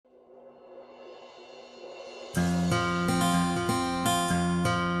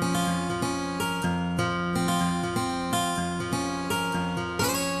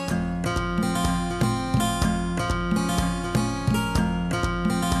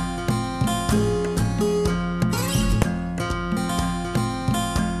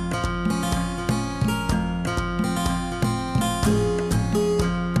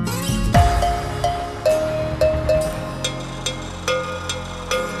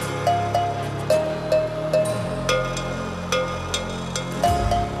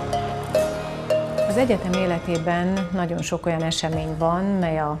egyetem életében nagyon sok olyan esemény van,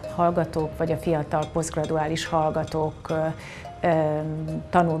 mely a hallgatók vagy a fiatal posztgraduális hallgatók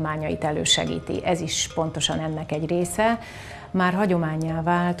tanulmányait elősegíti. Ez is pontosan ennek egy része. Már hagyománnyá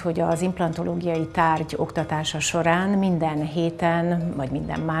vált, hogy az implantológiai tárgy oktatása során minden héten, vagy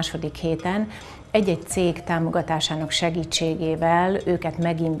minden második héten egy-egy cég támogatásának segítségével, őket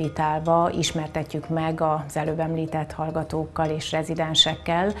meginvitálva ismertetjük meg az előbb említett hallgatókkal és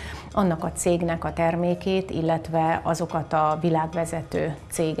rezidensekkel annak a cégnek a termékét, illetve azokat a világvezető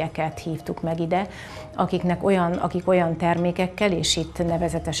cégeket hívtuk meg ide, akik olyan termékekkel, és itt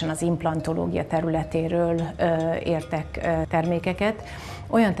nevezetesen az implantológia területéről értek termékeket,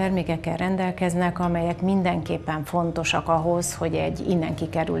 olyan termékekkel rendelkeznek, amelyek mindenképpen fontosak ahhoz, hogy egy innen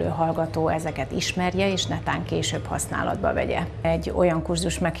kikerülő hallgató ezeket ismerje, és netán később használatba vegye. Egy olyan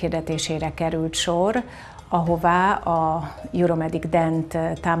kurzus meghirdetésére került sor, ahová a Euromedic dent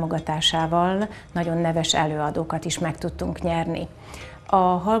támogatásával nagyon neves előadókat is meg tudtunk nyerni. A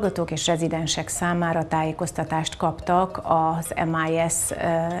hallgatók és rezidensek számára tájékoztatást kaptak az MIS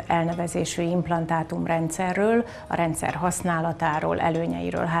elnevezésű implantátumrendszerről, a rendszer használatáról,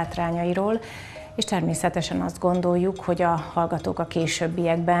 előnyeiről, hátrányairól, és természetesen azt gondoljuk, hogy a hallgatók a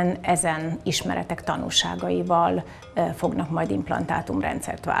későbbiekben ezen ismeretek tanúságaival fognak majd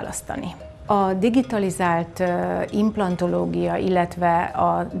implantátumrendszert választani. A digitalizált implantológia, illetve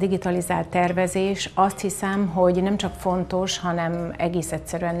a digitalizált tervezés azt hiszem, hogy nem csak fontos, hanem egész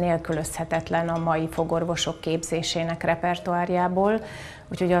egyszerűen nélkülözhetetlen a mai fogorvosok képzésének repertoárjából.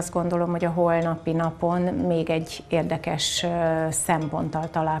 Úgyhogy azt gondolom, hogy a holnapi napon még egy érdekes szemponttal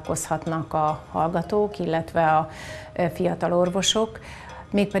találkozhatnak a hallgatók, illetve a fiatal orvosok,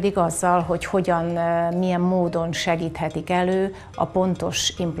 mégpedig azzal, hogy milyen módon segíthetik elő a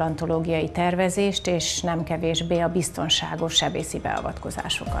pontos implantológiai tervezést, és nem kevésbé a biztonságos sebészi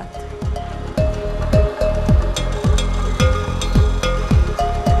beavatkozásokat.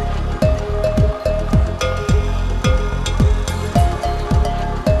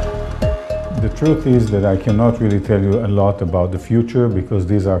 The truth is that I cannot really tell you a lot about the future because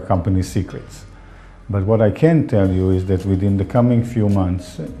these are company secrets. But what I can tell you is that within the coming few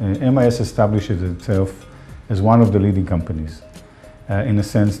months, MIS establishes itself as one of the leading companies in a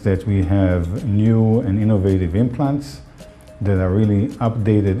sense that we have new and innovative implants that are really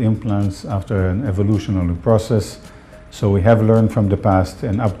updated implants after an evolutionary process. So we have learned from the past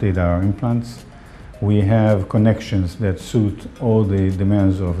and update our implants. We have connections that suit all the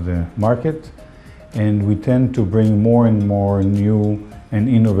demands of the market, and we tend to bring more and more new and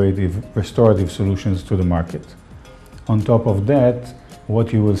innovative restorative solutions to the market. On top of that,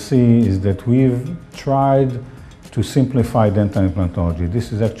 what you will see is that we've tried to simplify dental implantology.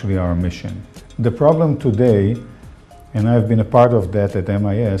 This is actually our mission. The problem today, and I've been a part of that at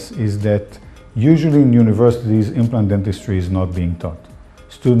MIS, is that usually in universities implant dentistry is not being taught.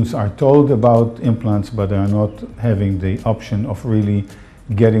 Students are told about implants, but they are not having the option of really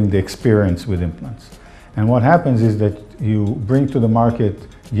getting the experience with implants. And what happens is that you bring to the market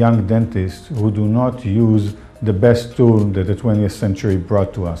young dentists who do not use the best tool that the 20th century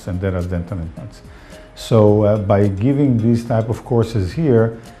brought to us, and that is dental implants. So by giving these type of courses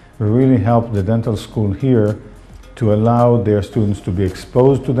here, we really help the dental school here to allow their students to be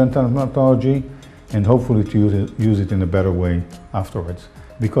exposed to dental implantology and hopefully to use it in a better way afterwards.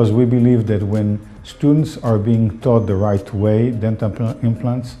 Because we believe that when students are being taught the right way, dental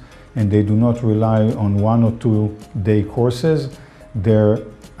implants, and they do not rely on 1 or 2 day courses, their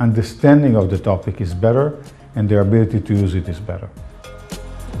understanding of the topic is better and their ability to use it is better.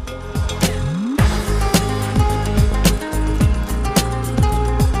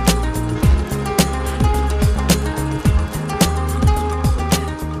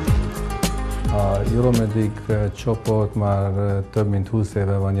 A euromedic csoport már több mint 20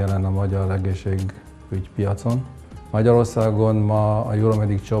 éve van jelen a magyar egészségügypiacon. Magyarországon ma a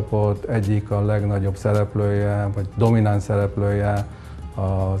euromedic csoport egyik a legnagyobb szereplője, vagy domináns szereplője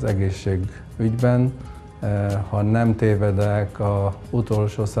az egészségügyben. Ha nem tévedek, az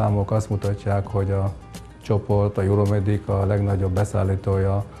utolsó számok azt mutatják, hogy a csoport, a euromedic a legnagyobb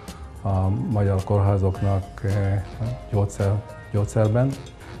beszállítója a magyar kórházoknak gyógyszerben.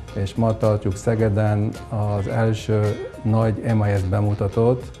 És ma tartjuk Szegeden az első nagy MIS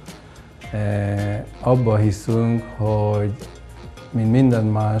bemutatót. Abba hiszünk, hogy mint minden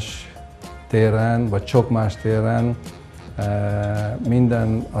más téren, vagy sok más téren,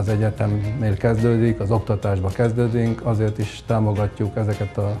 minden az egyetemnél kezdődik, az oktatásba kezdődik, azért is támogatjuk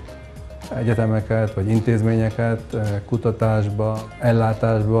ezeket az egyetemeket, vagy intézményeket kutatásba,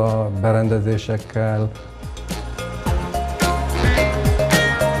 ellátásba, berendezésekkel,